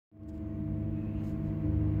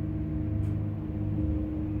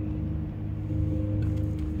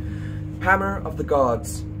Hammer of the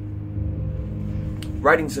Gods.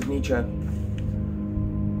 Writings of Nietzsche.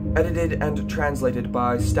 Edited and translated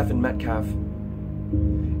by Stephen Metcalf.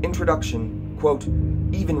 Introduction, quote,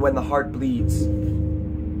 "Even when the heart bleeds."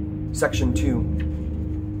 Section 2.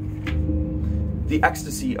 The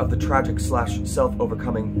ecstasy of the tragic /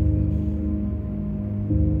 self-overcoming.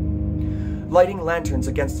 Lighting lanterns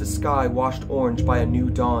against a sky washed orange by a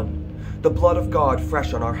new dawn. The blood of God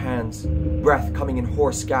fresh on our hands, breath coming in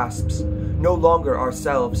hoarse gasps, no longer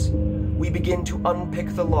ourselves. We begin to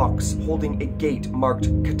unpick the locks holding a gate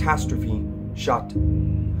marked catastrophe shut.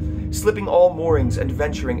 Slipping all moorings and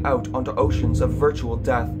venturing out onto oceans of virtual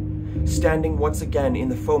death, standing once again in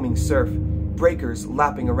the foaming surf, breakers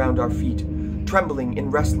lapping around our feet, trembling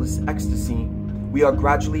in restless ecstasy, we are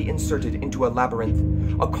gradually inserted into a labyrinth,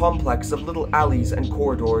 a complex of little alleys and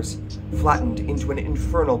corridors, flattened into an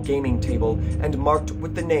infernal gaming table and marked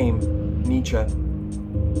with the name Nietzsche.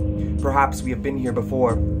 Perhaps we have been here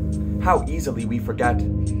before. How easily we forget.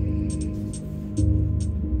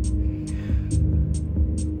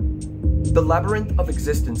 The labyrinth of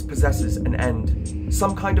existence possesses an end,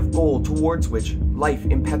 some kind of goal towards which life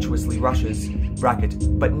impetuously rushes, bracket,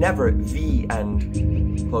 but never the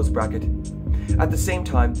end, close bracket. At the same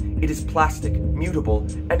time, it is plastic, mutable,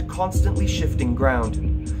 and constantly shifting ground,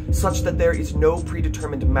 such that there is no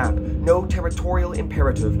predetermined map, no territorial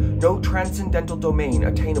imperative, no transcendental domain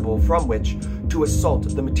attainable from which to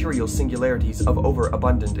assault the material singularities of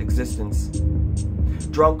overabundant existence.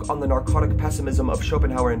 Drunk on the narcotic pessimism of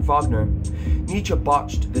Schopenhauer and Wagner, Nietzsche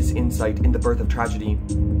botched this insight in The Birth of Tragedy.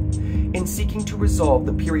 In seeking to resolve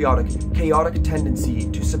the periodic, chaotic tendency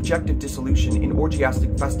to subjective dissolution in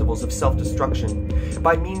orgiastic festivals of self-destruction,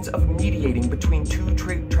 by means of mediating between two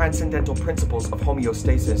transcendental principles of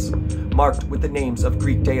homeostasis, marked with the names of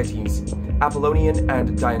Greek deities, Apollonian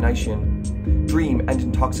and Dionysian, dream and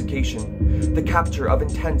intoxication, the capture of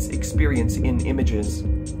intense experience in images.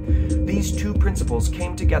 These two principles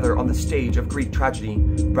came together on the stage of Greek tragedy,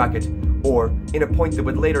 bracket, or, in a point that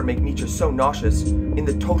would later make Nietzsche so nauseous, in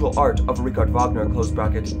the total art of Richard Wagner, close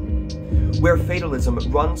bracket, where fatalism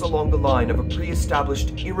runs along the line of a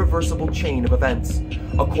pre-established, irreversible chain of events,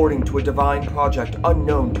 according to a divine project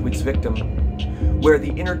unknown to its victim, where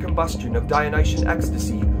the inner combustion of Dionysian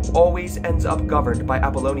ecstasy always ends up governed by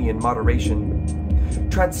Apollonian moderation.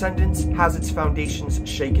 Transcendence has its foundations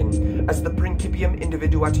shaken, as the principium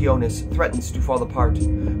individuationis threatens to fall apart,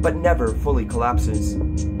 but never fully collapses.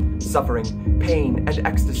 Suffering, pain, and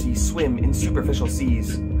ecstasy swim in superficial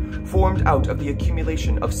seas, formed out of the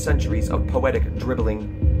accumulation of centuries of poetic dribbling.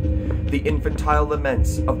 The infantile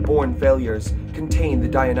laments of born failures contain the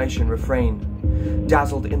Dionysian refrain,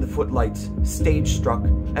 dazzled in the footlights, stage-struck,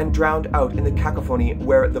 and drowned out in the cacophony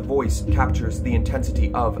where the voice captures the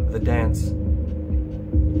intensity of the dance.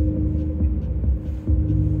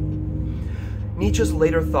 Nietzsche's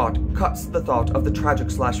later thought cuts the thought of the tragic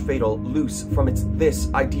 / fatal loose from this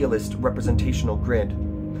idealist representational grid.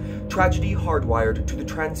 Tragedy hardwired to the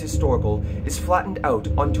transhistorical is flattened out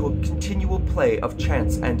onto a continual play of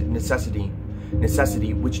chance and necessity.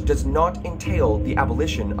 Necessity which does not entail the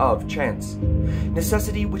abolition of chance.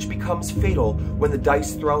 Necessity which becomes fatal when the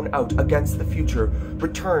dice thrown out against the future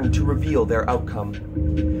return to reveal their outcome.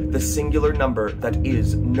 The singular number that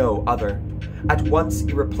is no other, at once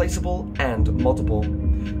irreplaceable and multiple,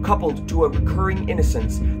 coupled to a recurring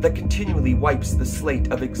innocence that continually wipes the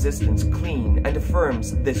slate of existence clean and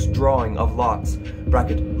affirms this drawing of lots,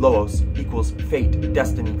 bracket, loos equals fate,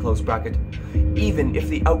 destiny, close bracket, even if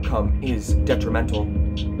the outcome is detrimental.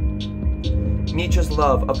 Nietzsche's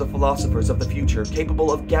love of the philosophers of the future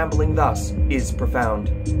capable of gambling thus is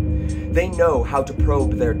profound. They know how to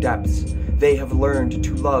probe their depths. They have learned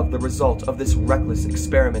to love the result of this reckless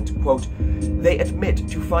experiment, quote, "They admit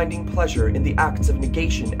to finding pleasure in the acts of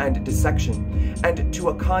negation and dissection, and to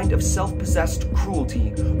a kind of self-possessed cruelty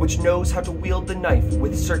which knows how to wield the knife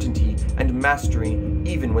with certainty and mastery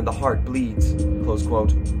even when the heart bleeds," close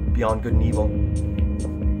quote, Beyond Good and Evil.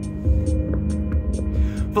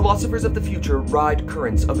 Philosophers of the future ride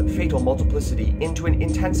currents of fatal multiplicity into an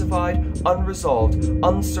intensified, unresolved,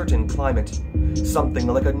 uncertain climate, something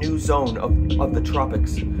like a new zone of the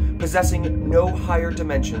tropics, possessing no higher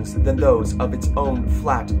dimensions than those of its own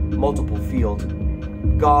flat, multiple field.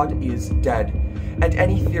 God is dead, and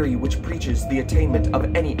any theory which preaches the attainment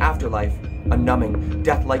of any afterlife, a numbing,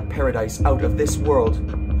 death-like paradise out of this world,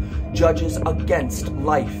 judges against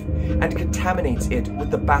life and contaminates it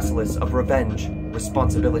with the bacillus of revenge,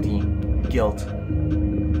 responsibility, guilt.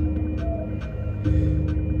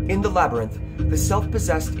 In the labyrinth, the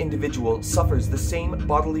self-possessed individual suffers the same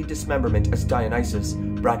bodily dismemberment as Dionysus,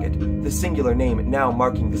 bracket, the singular name now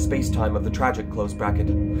marking the space-time of the tragic, close bracket,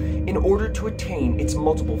 in order to attain its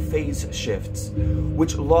multiple phase shifts,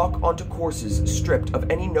 which lock onto courses stripped of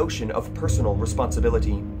any notion of personal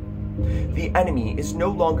responsibility. The enemy is no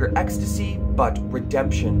longer ecstasy, but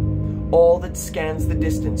redemption, all that scans the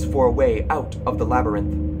distance for a way out of the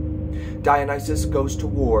labyrinth. Dionysus goes to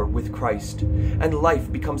war with Christ, and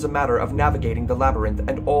life becomes a matter of navigating the labyrinth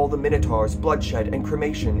and all the minotaurs, bloodshed, and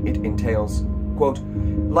cremation it entails. Quote,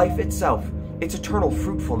 life itself, its eternal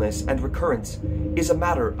fruitfulness and recurrence, is a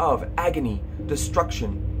matter of agony,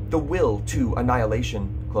 destruction, the will to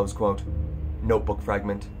annihilation. Close quote. Notebook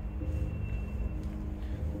fragment.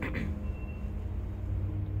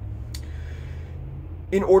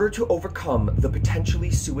 In order to overcome the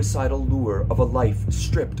potentially suicidal lure of a life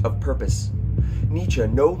stripped of purpose, Nietzsche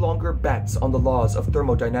no longer bets on the laws of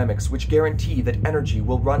thermodynamics which guarantee that energy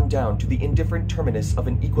will run down to the indifferent terminus of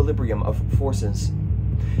an equilibrium of forces.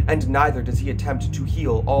 And neither does he attempt to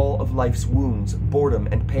heal all of life's wounds, boredom,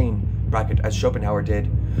 and pain, bracket, as Schopenhauer did,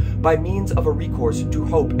 by means of a recourse to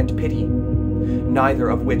hope and pity, neither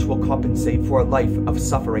of which will compensate for a life of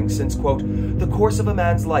suffering, since, quote, the course of a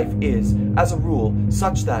man's life is, as a rule,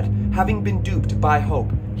 such that, having been duped by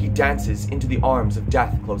hope, he dances into the arms of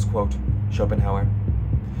death, close quote, Schopenhauer.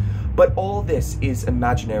 But all this is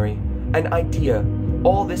imaginary, an idea,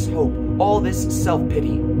 all this hope, all this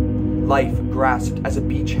self-pity, life grasped as a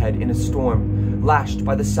beachhead in a storm, lashed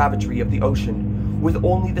by the savagery of the ocean, with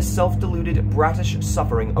only the self-deluded, bratish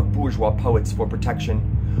suffering of bourgeois poets for protection,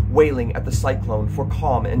 wailing at the cyclone for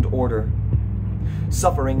calm and order.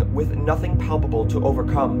 Suffering with nothing palpable to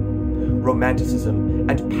overcome, romanticism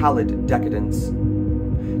and pallid decadence.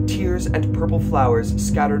 Tears and purple flowers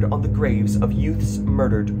scattered on the graves of youth's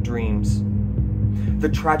murdered dreams. The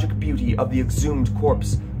tragic beauty of the exhumed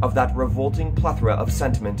corpse of that revolting plethora of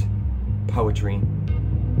sentiment, poetry.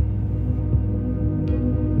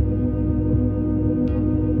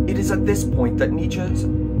 It is at this point that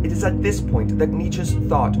Nietzsche's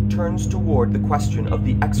thought turns toward the question of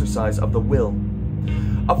the exercise of the will,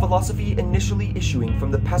 a philosophy initially issuing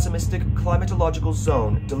from the pessimistic climatological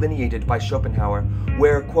zone delineated by Schopenhauer,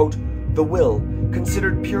 where, quote, the will,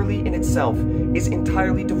 considered purely in itself, is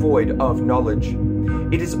entirely devoid of knowledge.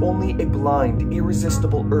 It is only a blind,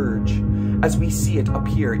 irresistible urge, as we see it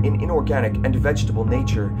appear in inorganic and vegetable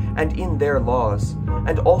nature, and in their laws,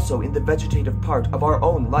 and also in the vegetative part of our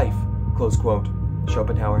own life, close quote,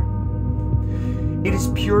 Schopenhauer. It is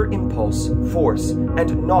pure impulse, force,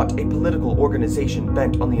 and not a political organization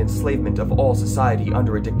bent on the enslavement of all society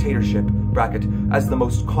under a dictatorship, bracket, as the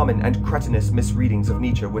most common and cretinous misreadings of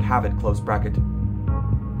Nietzsche would have it, close bracket.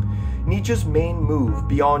 Nietzsche's main move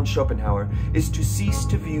beyond Schopenhauer is to cease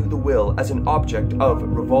to view the will as an object of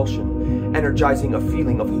revulsion, energizing a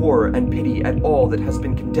feeling of horror and pity at all that has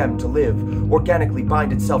been condemned to live, organically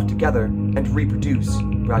bind itself together, and reproduce,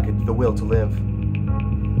 bracket, the will to live.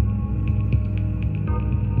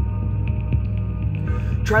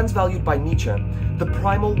 Transvalued by Nietzsche, the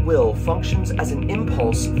primal will functions as an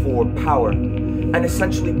impulse for power, an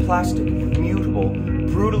essentially plastic, mutable,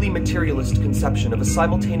 brutally materialist conception of a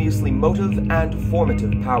simultaneously motive and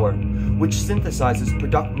formative power, which synthesizes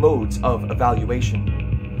product modes of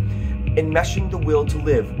evaluation, enmeshing the will to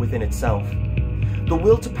live within itself. The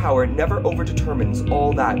will to power never overdetermines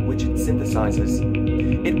all that which it synthesizes.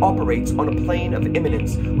 It operates on a plane of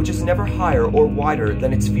immanence which is never higher or wider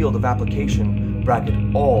than its field of application, bracket,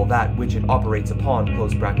 all that which it operates upon,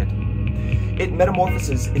 close bracket. It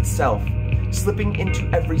metamorphoses itself, slipping into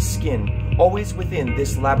every skin, always within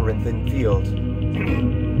this labyrinthine field.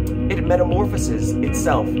 It metamorphoses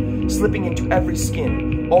itself, slipping into every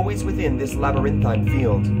skin, always within this labyrinthine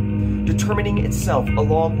field, determining itself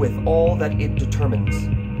along with all that it determines.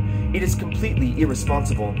 It is completely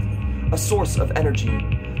irresponsible, a source of energy,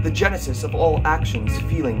 the genesis of all actions,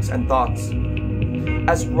 feelings, and thoughts.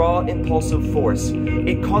 As raw impulsive force,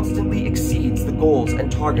 it constantly exceeds the goals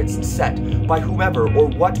and targets set by whomever or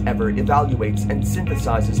whatever evaluates and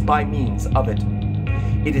synthesizes by means of it.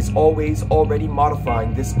 It is always already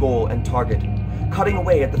modifying this goal and target, cutting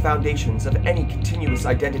away at the foundations of any continuous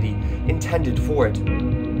identity intended for it.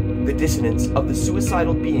 The dissonance of the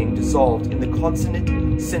suicidal being dissolved in the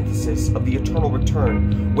consonant synthesis of the eternal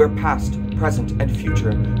return, where past, present, and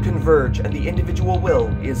future converge and the individual will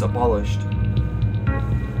is abolished.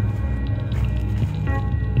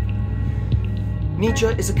 Nietzsche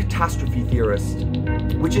is a catastrophe theorist,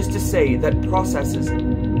 which is to say that processes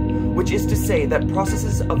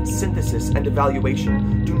of synthesis and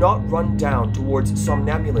evaluation do not run down towards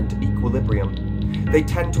somnambulant equilibrium. They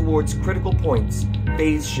tend towards critical points,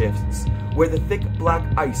 phase shifts, where the thick black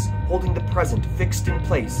ice holding the present fixed in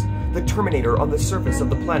place, the terminator on the surface of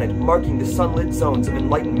the planet marking the sunlit zones of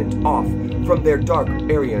enlightenment off from their dark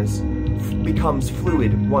areas, becomes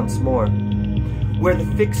fluid once more. Where the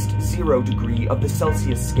fixed 0 degree of the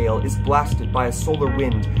Celsius scale is blasted by a solar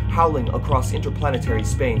wind howling across interplanetary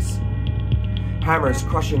space. Hammers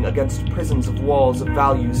crushing against prisons of walls of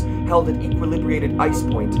values held at equilibrated ice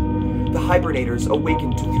point, the hibernators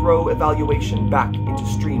awaken to throw evaluation back into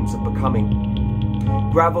streams of becoming.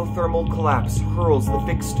 Gravothermal collapse hurls the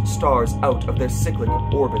fixed stars out of their cyclic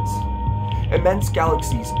orbits. Immense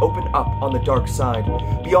galaxies open up on the dark side,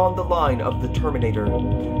 beyond the line of the terminator,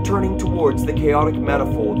 turning towards the chaotic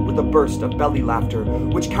manifold with a burst of belly laughter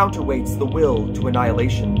which counterweights the will to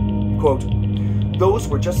annihilation. Quote, "Those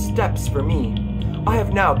were just steps for me. I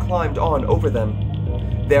have now climbed on over them.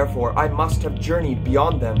 Therefore I must have journeyed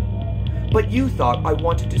beyond them. But you thought I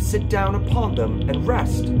wanted to sit down upon them and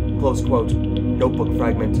rest." Close quote. Notebook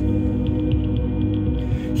fragment.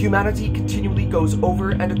 Humanity continually goes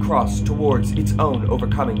over and across towards its own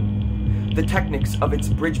overcoming. The techniques of its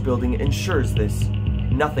bridge building ensures this.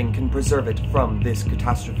 Nothing can preserve it from this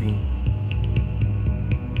catastrophe.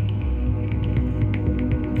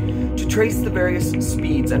 To trace the various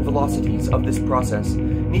speeds and velocities of this process,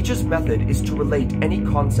 Nietzsche's method is to relate any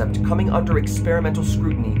concept coming under experimental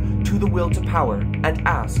scrutiny to the will to power and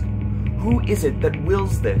ask, who is it that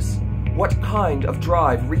wills this? What kind of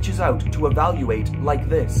drive reaches out to evaluate like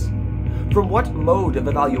this? From what mode of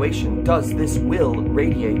evaluation does this will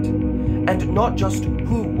radiate? And not just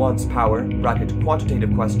who wants power, bracket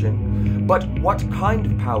quantitative question, but what kind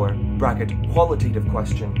of power, bracket qualitative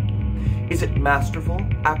question. Is it masterful,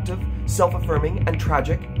 active, self-affirming, and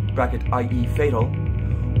tragic, bracket i.e. fatal,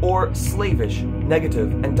 or slavish,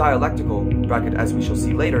 negative, and dialectical, bracket as we shall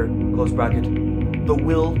see later, close bracket, the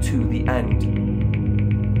will to the end?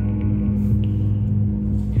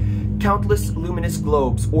 Countless luminous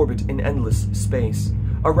globes orbit in endless space,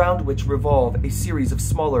 around which revolve a series of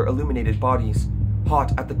smaller illuminated bodies,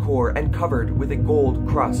 hot at the core and covered with a gold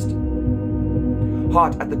crust.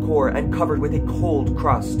 Hot at the core and covered with a cold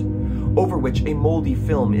crust, over which a moldy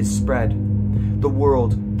film is spread. The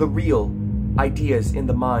world, the real, ideas in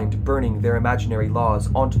the mind burning their imaginary laws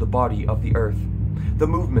onto the body of the earth, the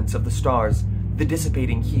movements of the stars, the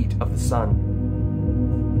dissipating heat of the sun.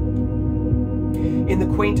 In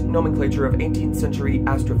the quaint nomenclature of 18th century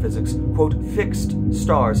astrophysics, quote, fixed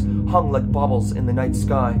stars hung like baubles in the night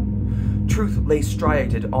sky. Truth lay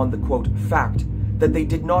striated on the, quote, fact that they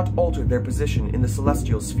did not alter their position in the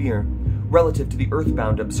celestial sphere, relative to the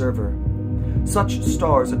earthbound observer. Such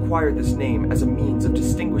stars acquired this name as a means of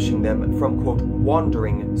distinguishing them from, quote,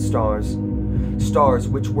 wandering stars, stars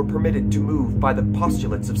which were permitted to move by the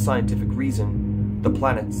postulates of scientific reason, the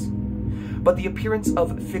planets. But the appearance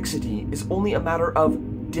of fixity is only a matter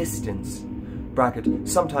of distance. Bracket,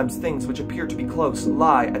 sometimes things which appear to be close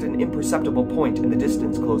lie at an imperceptible point in the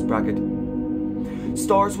distance, close bracket.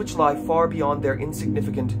 Stars which lie far beyond our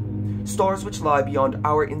insignificant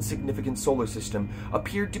solar system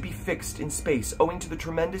appeared to be fixed in space owing to the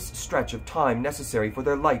tremendous stretch of time necessary for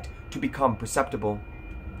their light to become perceptible.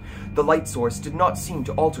 The light source did not seem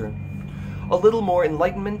to alter. A little more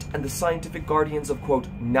enlightenment and the scientific guardians of, quote,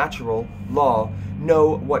 natural law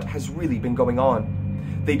know what has really been going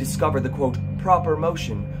on. They discover the, quote, proper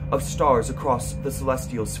motion of stars across the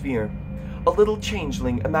celestial sphere. A little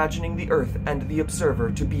changeling imagining the Earth and the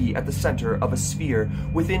observer to be at the center of a sphere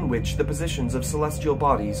within which the positions of celestial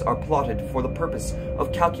bodies are plotted for the purpose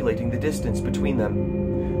of calculating the distance between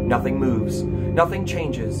them. Nothing moves, nothing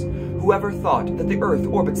changes. Whoever thought that the Earth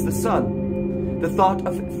orbits the sun? The thought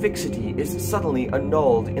of fixity is suddenly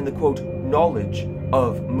annulled in the, quote, knowledge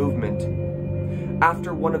of movement.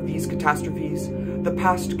 After one of these catastrophes, the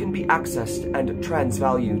past can be accessed and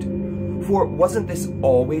transvalued. For wasn't this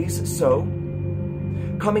always so?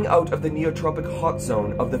 Coming out of the neotropic hot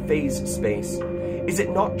zone of the phase space, is it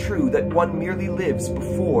not true that one merely lives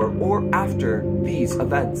before or after these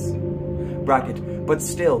events? Bracket, but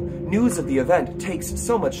still, news of the event takes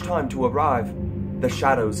so much time to arrive. The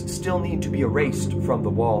shadows still need to be erased from the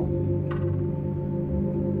wall.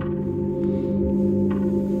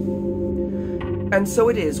 And so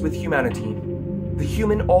it is with humanity. The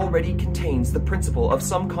human already contains the principle of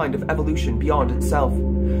some kind of evolution beyond itself,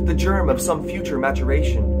 the germ of some future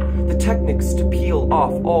maturation, the techniques to peel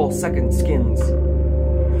off all second skins.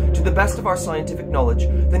 To the best of our scientific knowledge,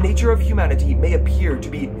 the nature of humanity may appear to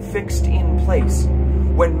be fixed in place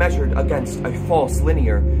when measured against a false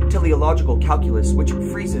linear, teleological calculus which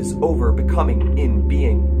freezes over becoming in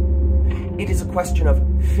being. It is a question of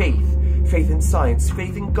faith, faith in science,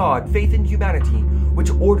 faith in God, faith in humanity,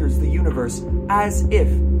 which orders the universe as if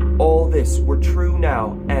all this were true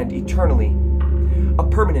now and eternally. A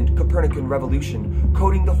permanent Copernican revolution,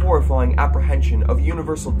 coding the horrifying apprehension of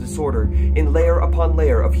universal disorder in layer upon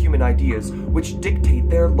layer of human ideas, which dictate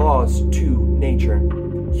their laws to nature.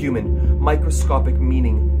 Human, microscopic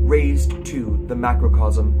meaning raised to the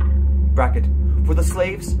macrocosm. Bracket. For the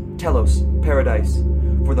slaves, telos, paradise.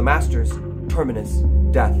 For the masters, terminus,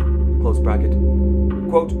 death. Close bracket.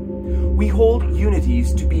 Quote, we hold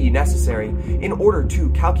unities to be necessary in order to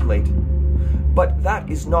calculate. But that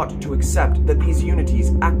is not to accept that these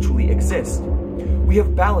unities actually exist. We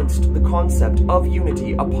have balanced the concept of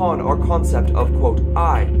unity upon our concept of, quote,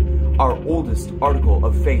 I, our oldest article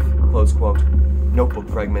of faith, close quote. Notebook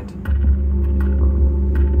fragment.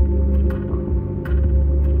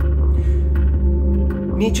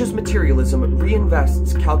 Nietzsche's materialism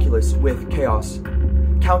reinvests calculus with chaos,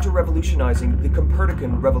 counter-revolutionizing the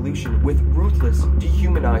Copernican revolution with ruthless,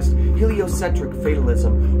 dehumanized, heliocentric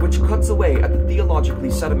fatalism, which cuts away at the theologically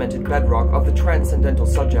sedimented bedrock of the transcendental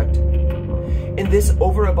subject. In this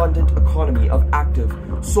overabundant economy of active,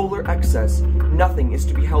 solar excess, nothing is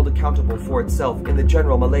to be held accountable for itself in the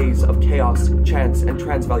general malaise of chaos, chance, and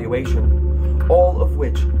transvaluation, all of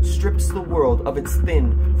which strips the world of its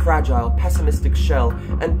thin, fragile, pessimistic shell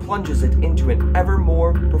and plunges it into an ever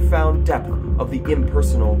more profound depth of the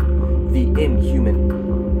impersonal, the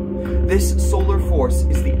inhuman. This solar force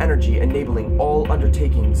is the energy enabling all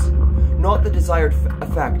undertakings, not the desired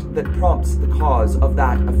effect that prompts the cause of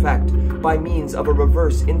that effect by means of a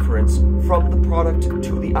reverse inference from the product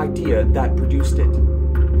to the idea that produced it.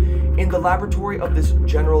 In the laboratory of this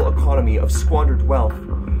general economy of squandered wealth,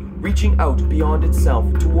 reaching out beyond itself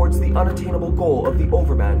towards the unattainable goal of the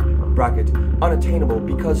overman, bracket, unattainable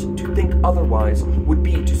because to think otherwise would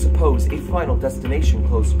be to suppose a final destination,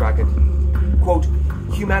 close bracket. Quote,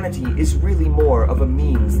 humanity is really more of a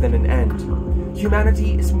means than an end.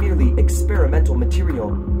 Humanity is merely experimental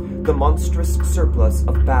material, the monstrous surplus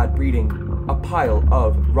of bad breeding, a pile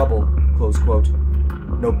of rubble, close quote.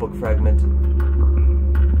 Notebook fragment.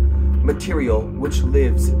 Material which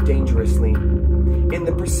lives dangerously, in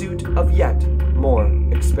the pursuit of yet more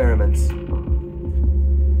experiments.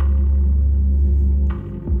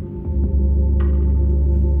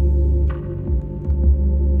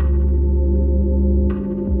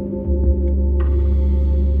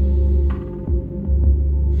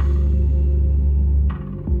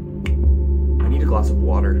 I need a glass of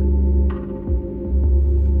water.